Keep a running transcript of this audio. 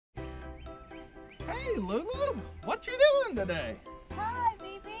Hey, Lulu, what you doing today? Hi,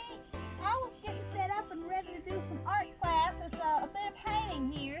 Vivi. I was getting set up and ready to do some art class. It's a bit of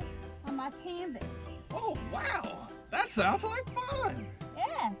painting here on my canvas. Oh, wow. That sounds like fun.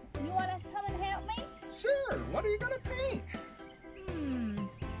 Yes. You want to come and help me? Sure. What are you going to paint?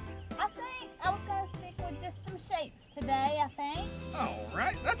 I think I was going to stick with just some shapes today, I think. All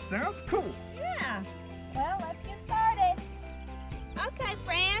right. That sounds cool. Yeah. Well, let's get started. Okay,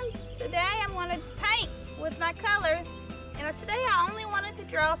 friends. Today I'm going to paint with my colors. And today I only wanted to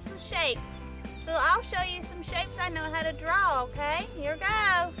draw some shapes. So I'll show you some shapes I know how to draw, okay? Here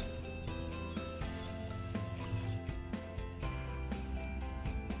goes.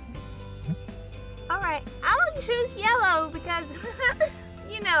 Alright, I'll choose yellow because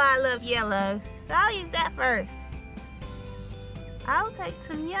you know I love yellow. So I'll use that first. I'll take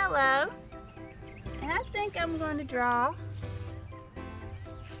some yellow and I think I'm going to draw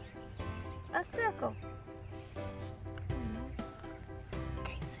a circle.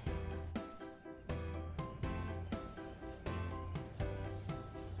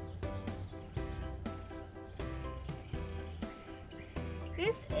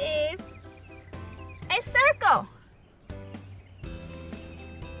 This is a circle.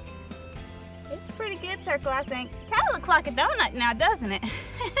 It's a pretty good circle, I think. Kind of looks like a donut now, doesn't it?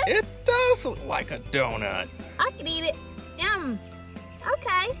 It does look like a donut. I could eat it. Yum.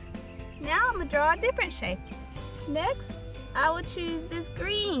 Okay. Now I'm gonna draw a different shape. Next, I would choose this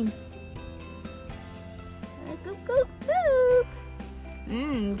green. Goop, goop, goop.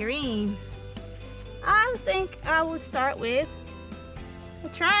 Green. I think I would start with a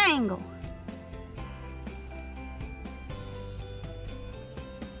triangle.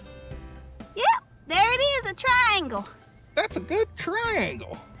 Yep, there it is, a triangle. That's a good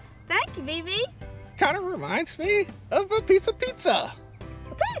triangle. Thank you, Vivi. Kind of reminds me of a pizza. A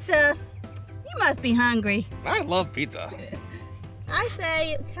pizza? You must be hungry. I love pizza. I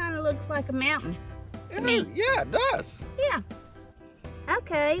say it kind of looks like a mountain to me. Yeah, it does. Yeah.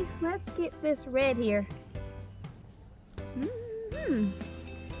 Okay, let's get this red here. And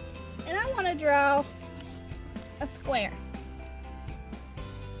I want to draw a square.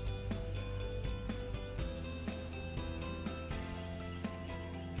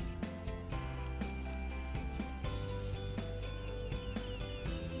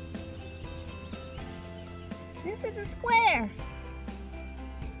 This is a square.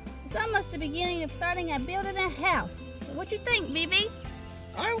 It's almost the beginning of starting and building a house. What you think, Vivi?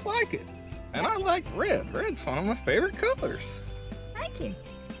 I like it. And I like red. Red's one of my favorite colors. Thank you.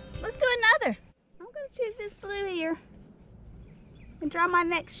 Let's do another. I'm going to choose this blue here and draw my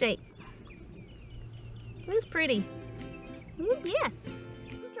next shape. Blue's pretty. Ooh, yes.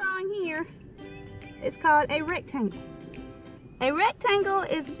 The drawing here is called a rectangle. A rectangle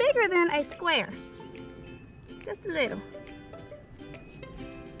is bigger than a square. Just a little.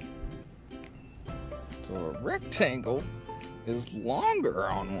 So a rectangle is longer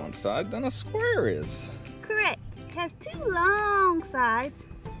on one side than a square is. Correct. It has two long sides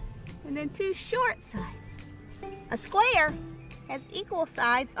and then two short sides. A square has equal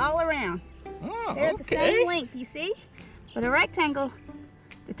sides all around. Oh, They're the same length, you see? But a rectangle,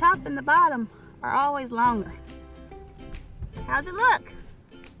 the top and the bottom are always longer. How's it look?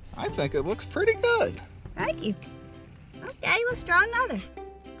 I think it looks pretty good. Thank you. Okay, let's draw another.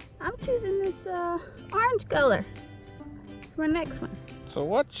 I'm choosing this orange color for my next one. So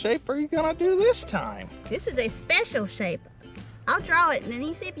what shape are you gonna do this time? This is a special shape. I'll draw it and then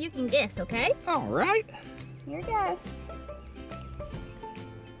you see if you can guess, okay? All right. Here we go.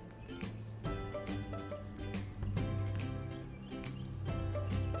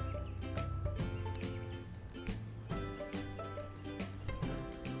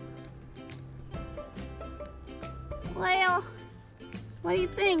 Well, what do you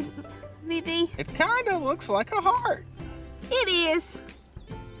think, Vivi? It kind of looks like a heart. It is.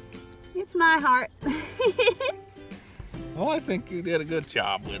 It's my heart. Well, I think you did a good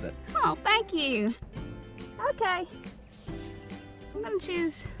job with it. Oh, thank you. Okay. I'm gonna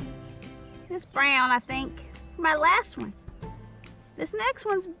choose this brown, I think, for my last one. This next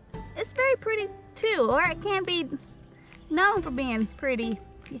one's, it's very pretty too, or it can be known for being pretty.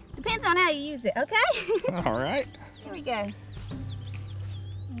 Depends on how you use it, okay? All right. Here we go.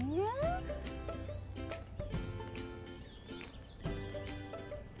 Yeah.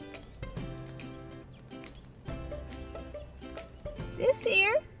 This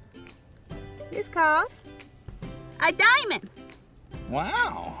here is called a diamond.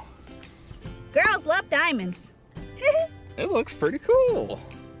 Wow. Girls love diamonds. It looks pretty cool.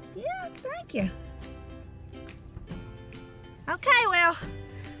 Yeah, thank you. Okay, well,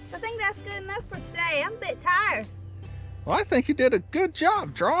 I think that's good good enough for today. I'm a bit tired. Well, I think you did a good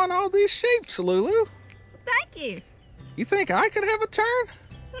job drawing all these shapes, Lulu. Thank you. You think I could have a turn?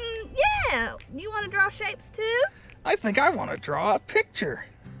 Yeah. You want to draw shapes too? I think I want to draw a picture.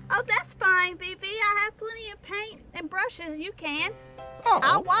 Oh, that's fine, Vivi. I have plenty of paint and brushes. You can. Oh.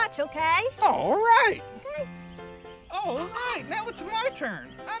 I'll watch, okay? All right. Okay. All right, now it's my turn.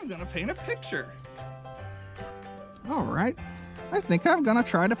 I'm gonna paint a picture. All right, I think I'm gonna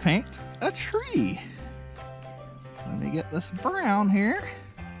try to paint a tree. Let me get this brown here.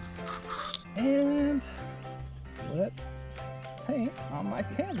 And let's paint on my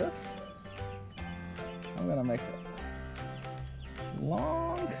canvas. I'm gonna make it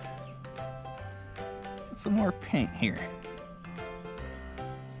long. Get some more paint here.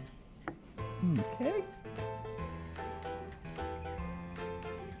 Okay.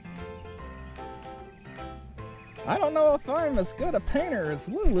 I don't know if I'm as good a painter as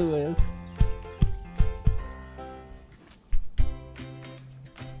Lulu is.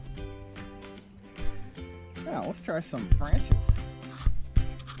 Now let's try some branches.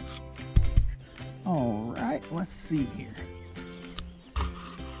 All right, let's see here.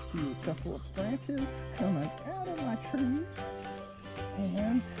 See a couple of branches coming out of my tree.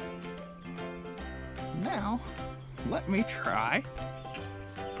 And now let me try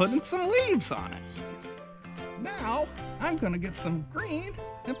putting some leaves on it. Now, I'm gonna get some green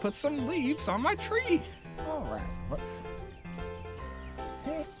and put some leaves on my tree. All right, let's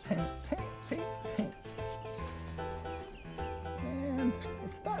paint, paint, paint, paint, paint. And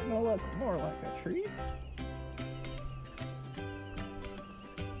it's starting to look more like a tree.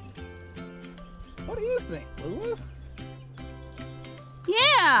 What do you think, Lulu?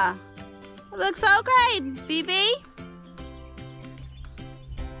 Yeah. It looks okay, Vivi.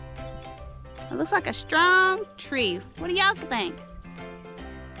 It looks like a strong tree. What do y'all think?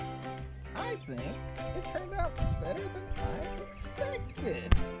 I think it turned out better than I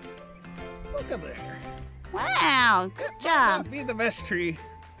expected. Look at there. Wow, good It might job. not be the best tree,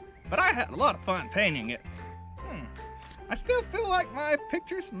 but I had a lot of fun painting it. I still feel like my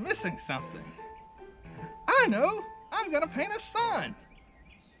picture's missing something. I know, I'm gonna paint a sun.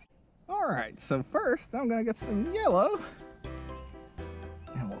 All right, so first I'm gonna get some yellow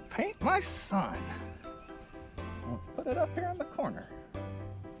and we'll paint my sun. Let's put it up here in the corner.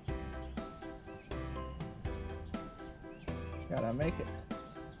 Gotta make it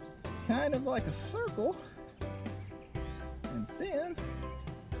kind of like a circle. And then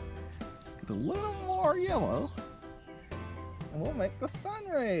get a little more yellow and we'll make the sun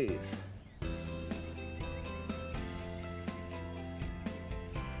rays.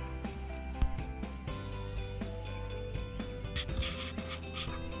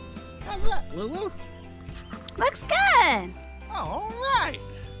 How's that, Lulu? Looks good. All right.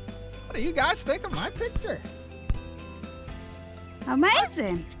 What do you guys think of my picture?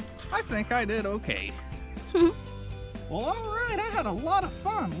 Amazing. I think I did okay. Well, all right. I had a lot of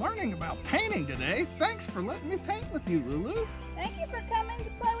fun learning about painting today. Thanks for letting me paint with you, Lulu. Thank you for coming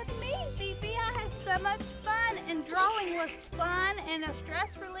to play with me, Vivi. I had so much fun, and drawing was fun and a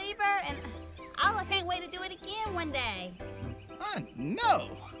stress reliever, and I can't wait to do it again one day. I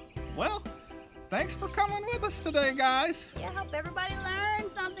know. Well, thanks for coming with us today, guys. Yeah, I hope everybody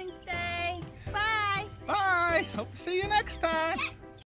learned something today. Bye. Bye. Hope to see you next time.